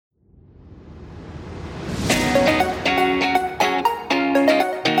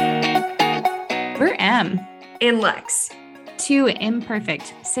and Lex. Two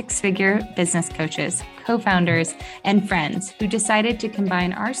imperfect six-figure business coaches, co-founders, and friends who decided to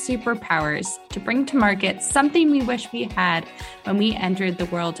combine our superpowers to bring to market something we wish we had when we entered the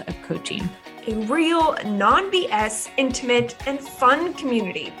world of coaching. A real, non-BS, intimate, and fun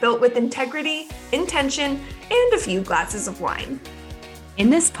community built with integrity, intention, and a few glasses of wine.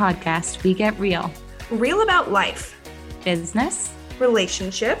 In this podcast, we get real. Real about life, business,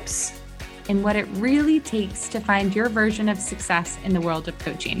 relationships, and what it really takes to find your version of success in the world of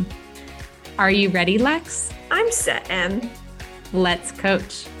coaching. Are you ready, Lex? I'm set, Em. Let's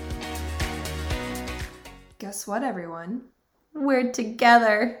coach. Guess what, everyone? We're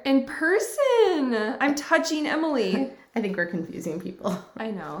together. In person! I'm touching Emily. I think we're confusing people.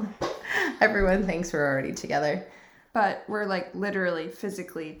 I know. Everyone thinks we're already together. But we're like literally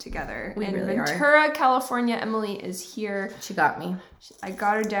physically together. We in really Ventura, California. Emily is here. She got me. I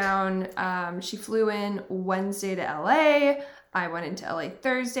got her down. She flew in Wednesday to LA. I went into LA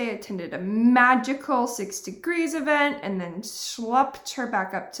Thursday, attended a magical 6 Degrees event, and then schlepped her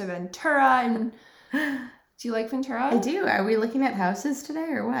back up to Ventura. And do you like Ventura? I do. Are we looking at houses today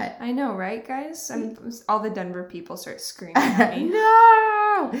or what? I know, right, guys? All the Denver people start screaming at me.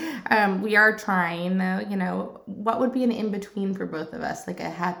 No! We are trying, though. You know, what would be an in-between for both of us? Like a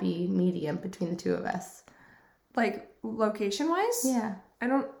happy medium between the two of us. Like, location-wise? Yeah. I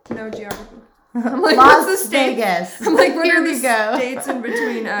don't know geography. I'm like, Las what's the state? Vegas. I'm like, what Here are we the go. states in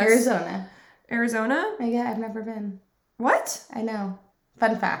between us? Arizona. Arizona? Yeah, I've never been. What? I know.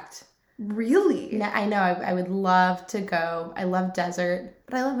 Fun fact. Really? Yeah, I know. I would love to go. I love desert,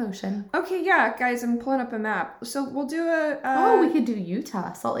 but I love ocean. Okay, yeah, guys, I'm pulling up a map. So we'll do we could do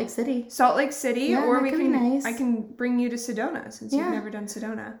Utah, Salt Lake City. Salt Lake City, Yeah, or that we could can. be nice. I can bring you to Sedona since you've Yeah. never done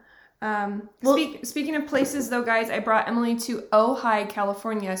Sedona. Well- Speaking of places, though, guys, I brought Emily to Ojai,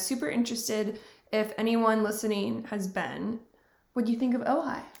 California. Super interested if anyone listening has been. What do you think of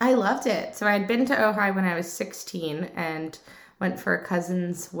Ojai? I loved it. So I had been to Ojai when I was 16 and went for a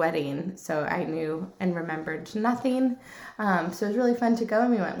cousin's wedding. So I knew and remembered nothing. So it was really fun to go.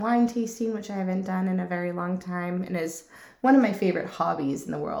 And we went wine tasting, which I haven't done in a very long time, and is one of my favorite hobbies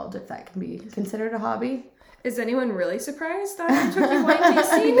in the world, if that can be considered a hobby. Is anyone really surprised that I took you wine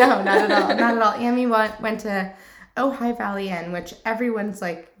tasting? No, not at all. Not at all. Amy went to Ojai Valley Inn, which everyone's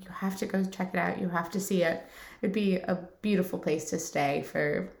like, you have to go check it out. You have to see it. It'd be a beautiful place to stay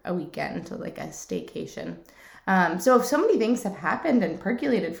for a weekend, like a staycation. So many things have happened and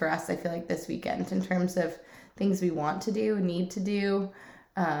percolated for us, I feel like, this weekend in terms of things we want to do, need to do.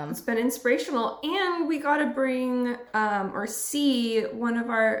 It's been inspirational, and we got to bring or see one of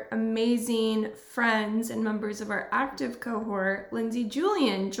our amazing friends and members of our active cohort. Lindsay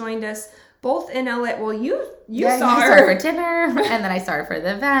Julian joined us both in LA. Well, you saw I her. saw her for dinner, and then I saw her for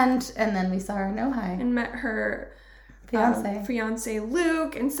the event, and then we saw her in Ojai. And met her Fiance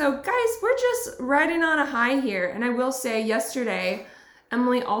Luke. And so, guys, we're just riding on a high here. And I will say, yesterday,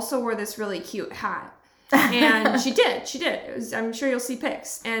 Emily also wore this really cute hat. And she did. It was, I'm sure you'll see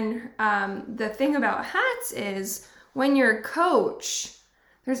pics. And the thing about hats is when you're a coach,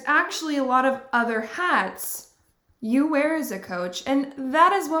 there's actually a lot of other hats you wear as a coach. And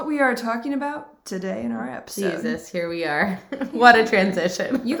that is what we are talking about today in our episode. Jesus, here we are. What a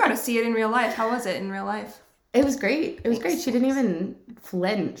transition. You got to see it in real life. How was it in real life? It was great. It was great. She didn't even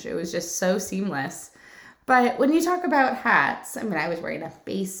flinch. It was just so seamless. But when you talk about hats, I mean, I was wearing a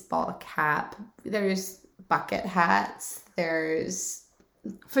baseball cap. There's bucket hats. There's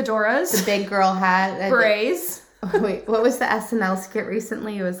Fedoras. the big girl hat. Berets. Wait, what was the SNL skit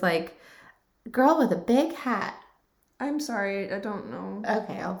recently? It was like, girl with a big hat. I'm sorry, I don't know.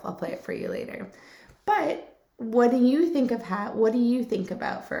 Okay, I'll play it for you later. But what do you think of hat? What do you think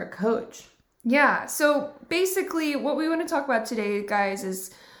about for a coach? Yeah, so basically what we want to talk about today, guys, is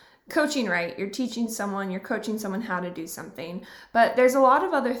coaching, right? You're teaching someone, you're coaching someone how to do something. But there's a lot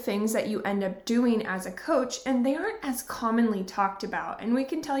of other things that you end up doing as a coach, and they aren't as commonly talked about. And we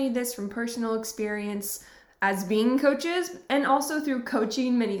can tell you this from personal experience as being coaches, and also through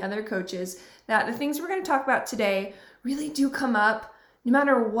coaching many other coaches, that the things we're going to talk about today really do come up no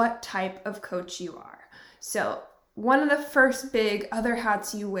matter what type of coach you are. So one of the first big other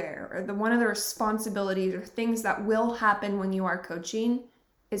hats you wear, or one of the responsibilities or things that will happen when you are coaching,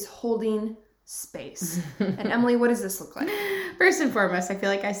 is holding space. And Emily, what does this look like? First and foremost, I feel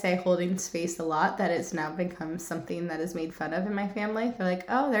like I say holding space a lot, that it's now become something that is made fun of in my family. They're like,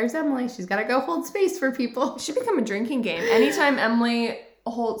 oh, there's Emily. She's got to go hold space for people. It should become a drinking game. Anytime Emily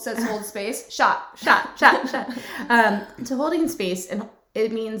hold space, shot. So holding space, and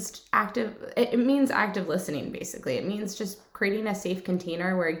it means active listening, basically. It means just creating a safe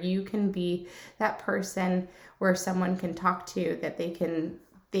container where you can be that person where someone can talk to, that they can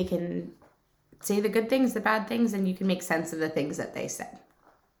say the good things, the bad things, and you can make sense of the things that they said.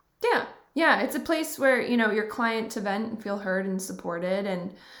 Yeah, it's a place where, your client to vent and feel heard and supported.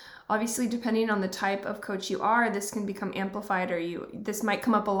 And obviously, depending on the type of coach you are, this can become amplified, or this might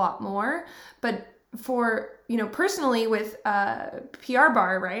come up a lot more. But for, personally with PR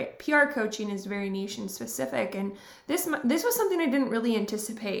bar, right? PR coaching is very niche and specific. And this was something I didn't really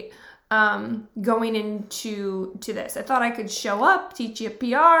anticipate going into this. I thought I could show up, teach you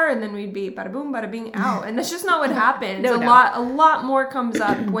PR, and then we'd be bada boom, bada bing, out. And that's just not what happens. A lot more comes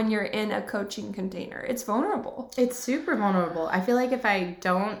up when you're in a coaching container. It's vulnerable. It's super vulnerable. I feel like if I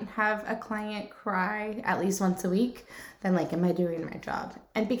don't have a client cry at least once a week, then am I doing my job?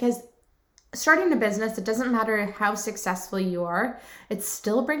 And because starting a business, it doesn't matter how successful you are, it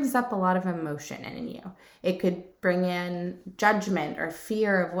still brings up a lot of emotion in you. It could bring in judgment or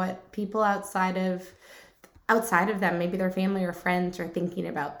fear of what people outside of them, maybe their family or friends, are thinking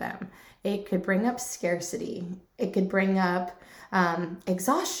about them. It could bring up scarcity. It could bring up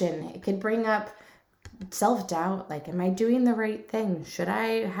exhaustion. It could bring up self-doubt, am I doing the right thing? Should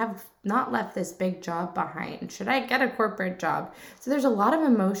I have not left this big job behind? Should I get a corporate job? So there's a lot of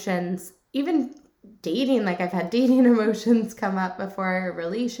emotions. Even dating, I've had dating emotions come up before,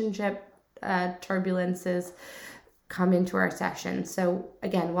 relationship turbulences come into our session. So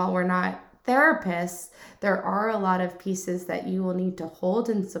again, while we're not therapists, there are a lot of pieces that you will need to hold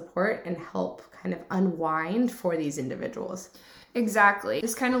and support and help kind of unwind for these individuals. Exactly.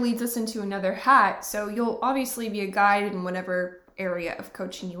 This kind of leads us into another hat. So you'll obviously be a guide in whatever area of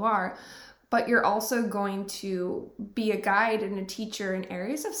coaching you are, but you're also going to be a guide and a teacher in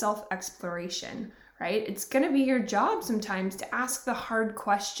areas of self-exploration, right? It's going to be your job sometimes to ask the hard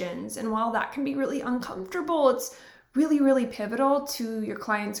questions. And while that can be really uncomfortable, it's really, really pivotal to your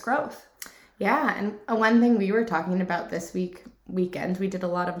client's growth. Yeah. And one thing we were talking about this weekend, we did a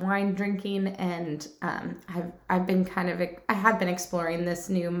lot of wine drinking, and I have been exploring this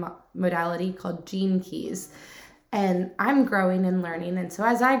new modality called Gene Keys. And I'm growing and learning. And so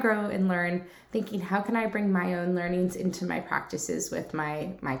as I grow and learn, thinking, how can I bring my own learnings into my practices with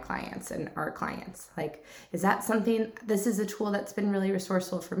my clients and our clients? Is that something, this is a tool that's been really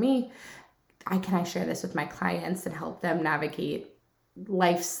resourceful for me. Can I share this with my clients and help them navigate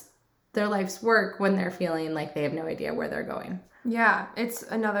their life's work when they're feeling like they have no idea where they're going? Yeah, it's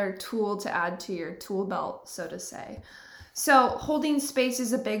another tool to add to your tool belt, so to say. So holding space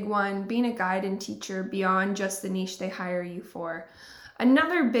is a big one, being a guide and teacher beyond just the niche they hire you for.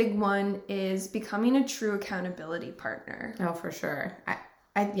 Another big one is becoming a true accountability partner. Oh, for sure.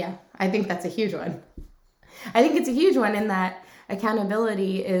 I think that's a huge one. I think it's a huge one in that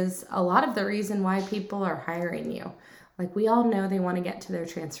accountability is a lot of the reason why people are hiring you. We all know they want to get to their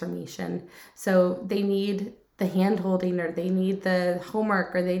transformation. So they need the hand-holding, or they need the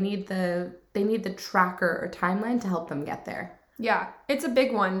homework, or they need the tracker or timeline to help them get there. Yeah, it's a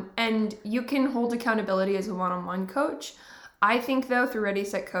big one. And you can hold accountability as a one-on-one coach. I think, though, through Ready,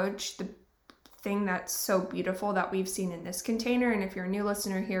 Set, Coach, the thing that's so beautiful that we've seen in this container, and if you're a new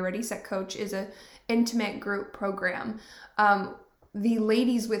listener here, Ready, Set, Coach is an intimate group program. The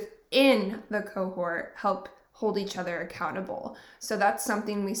ladies within the cohort help hold each other accountable. So that's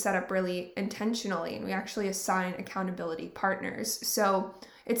something we set up really intentionally, and we actually assign accountability partners. So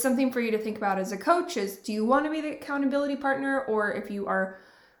it's something for you to think about as a coach is, do you want to be the accountability partner? Or if you are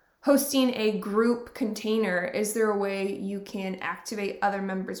hosting a group container, is there a way you can activate other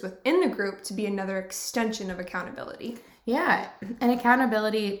members within the group to be another extension of accountability? Yeah, and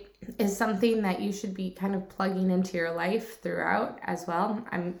accountability is something that you should be kind of plugging into your life throughout as well.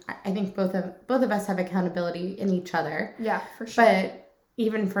 I think both of us have accountability in each other. Yeah, for sure. But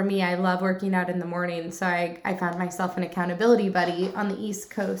even for me, I love working out in the morning. So I found myself an accountability buddy on the East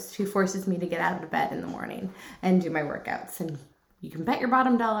Coast who forces me to get out of bed in the morning and do my workouts. And you can bet your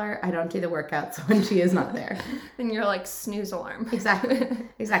bottom dollar I don't do the workouts when she is not there. Then you're like snooze alarm.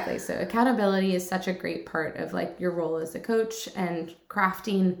 Exactly. So accountability is such a great part of your role as a coach and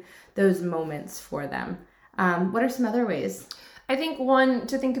crafting those moments for them. What are some other ways? I think one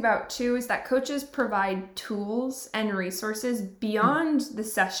to think about too is that coaches provide tools and resources beyond the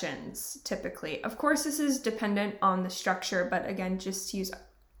sessions typically. Of course, this is dependent on the structure, but again, just to use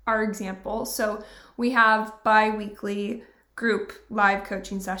our example. So we have bi-weekly group live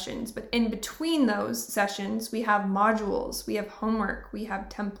coaching sessions, but in between those sessions, we have modules, we have homework, we have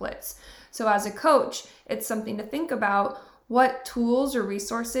templates. So as a coach, it's something to think about. What tools or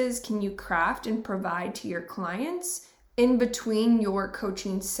resources can you craft and provide to your clients in between your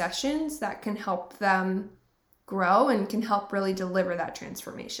coaching sessions that can help them grow and can help really deliver that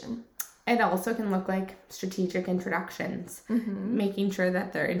transformation. It also can look like strategic introductions, making sure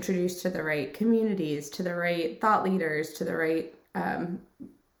that they're introduced to the right communities, to the right thought leaders, to the right,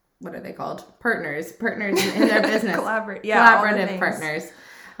 what are they called? Partners in their business. Collaborative partners.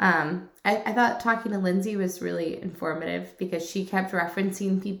 I thought talking to Lindsay was really informative because she kept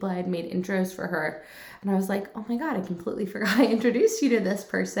referencing people I had made intros for her. And I was like, oh my God, I completely forgot I introduced you to this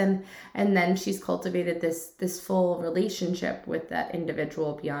person. And then she's cultivated this full relationship with that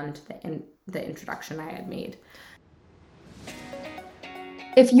individual beyond the introduction I had made.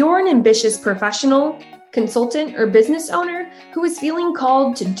 If you're an ambitious professional, consultant, or business owner who is feeling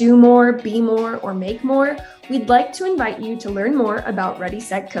called to do more, be more, or make more, we'd like to invite you to learn more about Ready,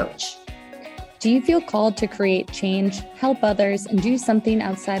 Set, Coach. Do you feel called to create change, help others, and do something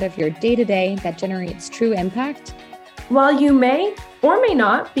outside of your day-to-day that generates true impact? While you may or may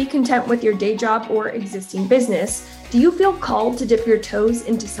not be content with your day job or existing business, do you feel called to dip your toes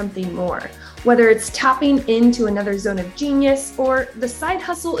into something more? Whether it's tapping into another zone of genius or the side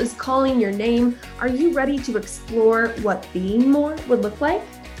hustle is calling your name, are you ready to explore what being more would look like?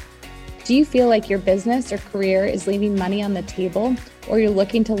 Do you feel like your business or career is leaving money on the table, or you're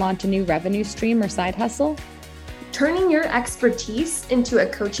looking to launch a new revenue stream or side hustle? Turning your expertise into a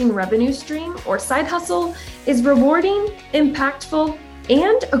coaching revenue stream or side hustle is rewarding, impactful,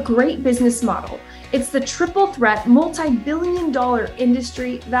 and a great business model. It's the triple threat, multi-billion-dollar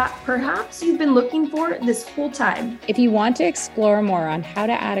industry that perhaps you've been looking for this whole time. If you want to explore more on how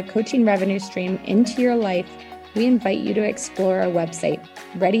to add a coaching revenue stream into your life, we invite you to explore our website,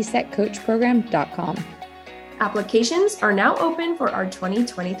 ReadySetCoachProgram.com. Applications are now open for our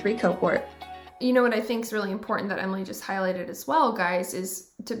 2023 cohort. You know what I think is really important that Emily just highlighted as well, guys,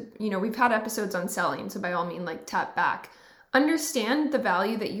 is to, we've had episodes on selling, so by all means, tap back. Understand the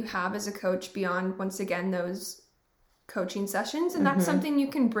value that you have as a coach beyond, once again, those coaching sessions. And that's something you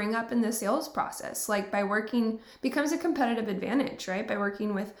can bring up in the sales process. By working, becomes a competitive advantage, right? By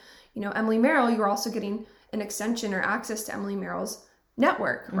working with, Emily Merrill, you're also getting an extension or access to Emily Merrill's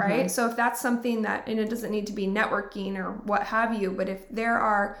network, right? So if that's something that, and it doesn't need to be networking or what have you, but if there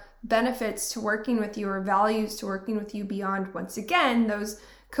are benefits to working with you or values to working with you beyond, once again, those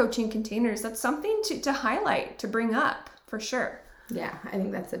coaching containers, that's something to highlight, to bring up for sure. Yeah, I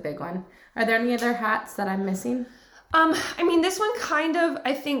think that's a big one. Are there any other hats that I'm missing? This one kind of,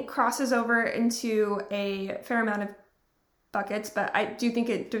 I think, crosses over into a fair amount of buckets, but I do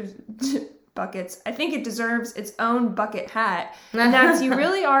think buckets. I think it deserves its own bucket hat. And that's you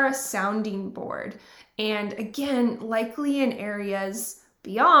really are a sounding board. And again, likely in areas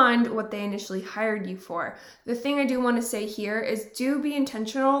beyond what they initially hired you for. The thing I do want to say here is do be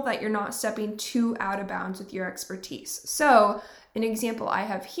intentional that you're not stepping too out of bounds with your expertise. So an example I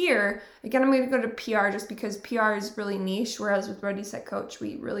have here, again, I'm going to go to PR just because PR is really niche, whereas with Ready, Set, Coach,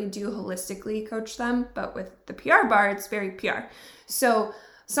 we really do holistically coach them. But with the PR bar, it's very PR. So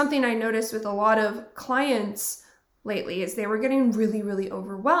something I noticed with a lot of clients lately is they were getting really, really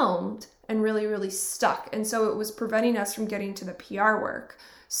overwhelmed and really, really stuck. And so it was preventing us from getting to the PR work.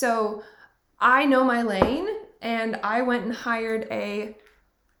 So I know my lane, and I went and hired a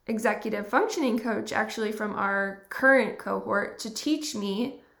executive functioning coach actually from our current cohort to teach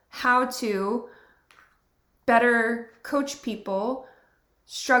me how to better coach people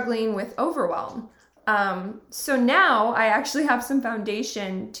struggling with overwhelm. So now I actually have some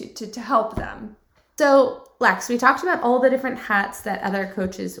foundation to help them. So Lex, we talked about all the different hats that other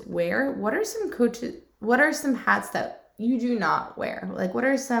coaches wear. What are some hats that you do not wear? What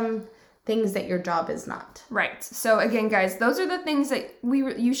are some things that your job is not? Right. So again, guys, those are the things that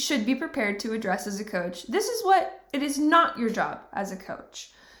you should be prepared to address as a coach. This is what it is not your job as a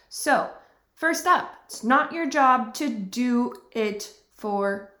coach. So first up, it's not your job to do it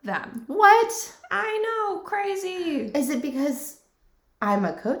for them. What? I know, crazy. Is it because I'm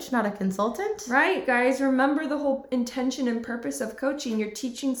a coach, not a consultant? Right, guys. Remember the whole intention and purpose of coaching. You're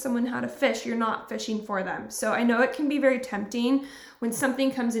teaching someone how to fish. You're not fishing for them. So I know it can be very tempting when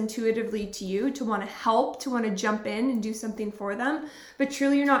something comes intuitively to you to want to help, to want to jump in and do something for them. But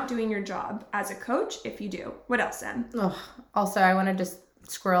truly, you're not doing your job as a coach if you do. What else, Em? Also, I want to just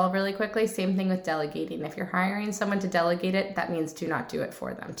scroll really quickly. Same thing with delegating. If you're hiring someone to delegate it, that means do not do it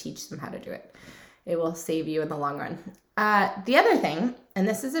for them. Teach them how to do it. It will save you in the long run. The other thing, and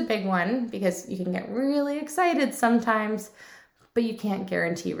this is a big one because you can get really excited sometimes, but you can't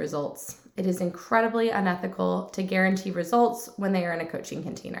guarantee results. It is incredibly unethical to guarantee results when they are in a coaching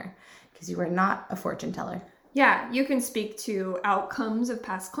container because you are not a fortune teller. Yeah, you can speak to outcomes of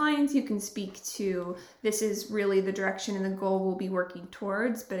past clients. You can speak to this is really the direction and the goal we'll be working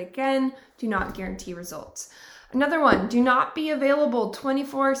towards. But again, do not guarantee results. Another one, do not be available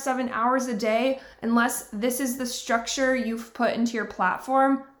 24/7 hours a day unless this is the structure you've put into your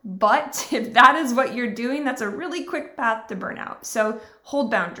platform. But if that is what you're doing, that's a really quick path to burnout. So hold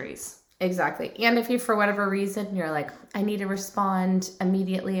boundaries. Exactly. And if you, for whatever reason, you're like, I need to respond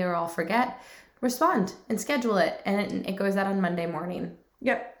immediately or I'll forget, respond and schedule it. And it goes out on Monday morning.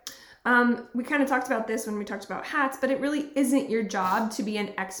 Yep. We kind of talked about this when we talked about hats, but it really isn't your job to be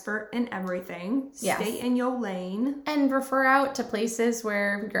an expert in everything. Yes. Stay in your lane. And refer out to places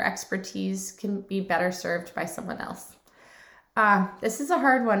where your expertise can be better served by someone else. This is a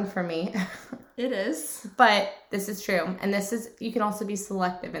hard one for me. It is. But this is true. And you can also be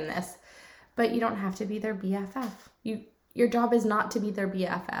selective in this. But you don't have to be their BFF. Your job is not to be their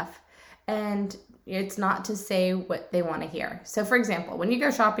BFF. And it's not to say what they want to hear. So for example, when you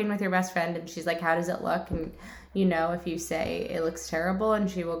go shopping with your best friend and she's like, how does it look? And if you say it looks terrible and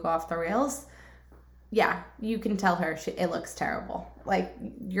she will go off the rails, yeah, you can tell her it looks terrible. Like,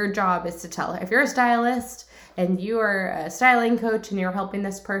 your job is to tell her. If you're a stylist and you are a styling coach and you're helping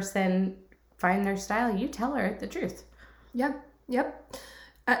this person find their style, you tell her the truth. Yep.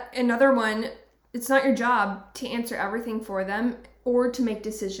 Another one, it's not your job to answer everything for them or to make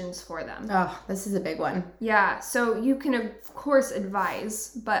decisions for them. Oh, this is a big one. Yeah, so you can, of course,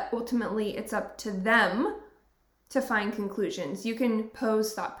 advise, but ultimately it's up to them to find conclusions. You can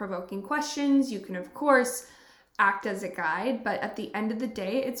pose thought-provoking questions. You can, of course, act as a guide, but at the end of the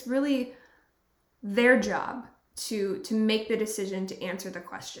day, it's really their job to make the decision to answer the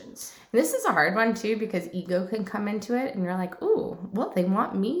questions. This is a hard one too, because ego can come into it and you're like, ooh, well, they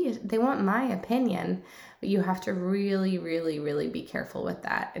want my opinion. But you have to really, really, really be careful with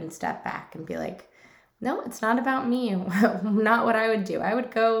that and step back and be like, no, it's not about me. Not what I would do. I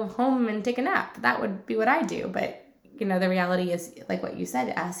would go home and take a nap. That would be what I do. But the reality is, like what you said,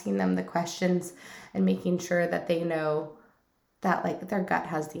 asking them the questions and making sure that they know that like their gut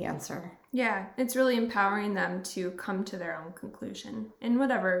has the answer. Yeah, it's really empowering them to come to their own conclusion in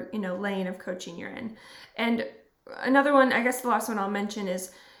whatever, lane of coaching you're in. And another one, I guess the last one I'll mention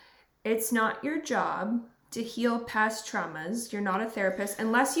is, it's not your job to heal past traumas. You're not a therapist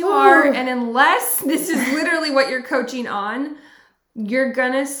unless you are, and unless this is literally what you're coaching on, you're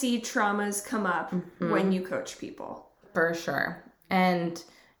gonna see traumas come up when you coach people. For sure. And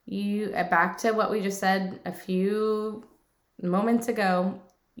back to what we just said a few moments ago,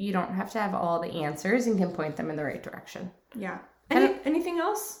 you don't have to have all the answers and can point them in the right direction. Yeah. Anything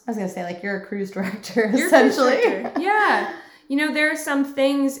else? I was going to say, like, you're a cruise director, essentially. Cruise director. Yeah. There are some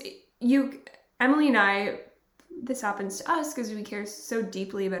things Emily and I, this happens to us because we care so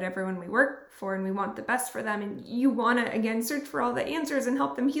deeply about everyone we work for and we want the best for them. And you want to, again, search for all the answers and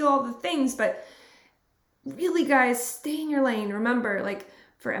help them heal all the things. But really, guys, stay in your lane. Remember, like,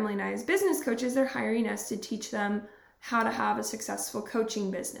 for Emily and I as business coaches, they're hiring us to teach them how to have a successful coaching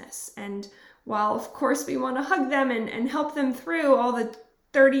business. And while, of course, we want to hug them and help them through all the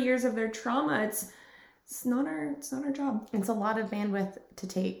 30 years of their trauma, it's not our job. It's a lot of bandwidth to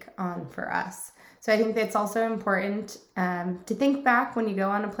take on for us. So I think that's also important to think back when you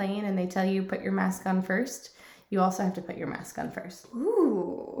go on a plane and they tell you put your mask on first. You also have to put your mask on first.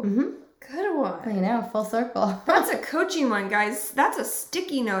 Ooh. Mm-hmm. Good one. I know, full circle. That's a coaching one, guys. That's a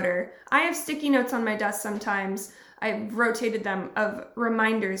sticky noter. I have sticky notes on my desk sometimes. I've rotated them of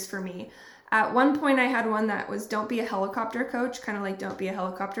reminders for me. At one point, I had one that was don't be a helicopter coach, kind of like don't be a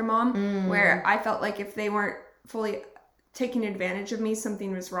helicopter mom, where I felt like if they weren't fully taking advantage of me,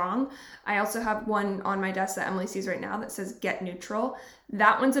 something was wrong. I also have one on my desk that Emily sees right now that says get neutral.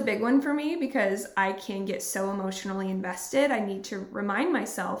 That one's a big one for me because I can get so emotionally invested. I need to remind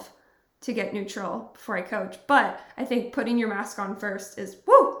myself to get neutral before I coach. But I think putting your mask on first is,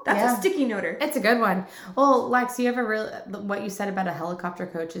 that's a sticky noter. It's a good one. Well, Lex, what you said about a helicopter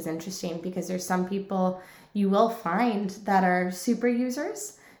coach is interesting because there's some people you will find that are super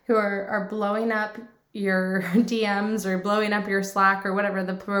users who are blowing up your DMs or blowing up your Slack or whatever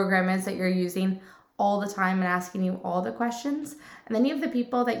the program is that you're using all the time and asking you all the questions. And then you have the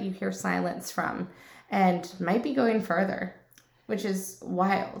people that you hear silence from and might be going further, which is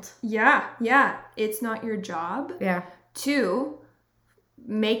wild. Yeah. It's not your job to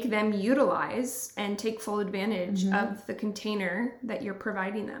make them utilize and take full advantage of the container that you're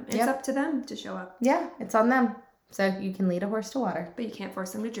providing them. It's up to them to show up. Yeah, it's on them. So you can lead a horse to water. But you can't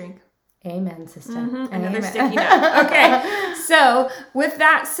force them to drink. Amen, sister. Another sticky note. Okay, So with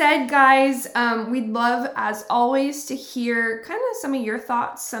that said, guys, we'd love, as always, to hear kind of some of your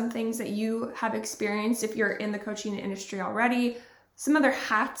thoughts, some things that you have experienced if you're in the coaching industry already, some other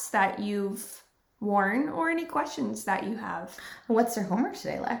hats that you've worn, or any questions that you have. What's your homework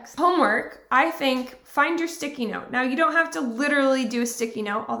today, Lex? Homework, I think, find your sticky note. Now, you don't have to literally do a sticky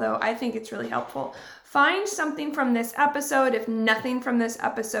note, although I think it's really helpful. Find something from this episode. If nothing from this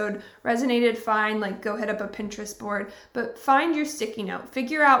episode resonated, fine, like go hit up a Pinterest board, but find your sticky note.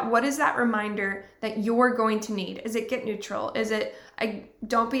 Figure out what is that reminder that you're going to need. Is it get neutral? Is it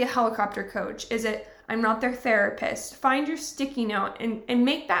don't be a helicopter coach? Is it I'm not their therapist? Find your sticky note and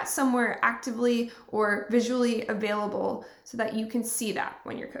make that somewhere actively or visually available so that you can see that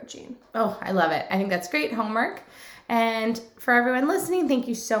when you're coaching. Oh, I love it. I think that's great homework. And for everyone listening, thank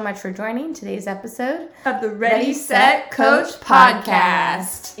you so much for joining today's episode of the Ready, Set, Coach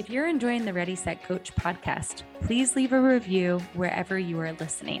podcast. If you're enjoying the Ready, Set, Coach podcast, please leave a review wherever you are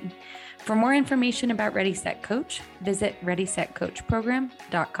listening. For more information about Ready, Set, Coach, visit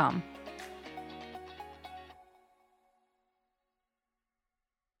ReadySetCoachProgram.com.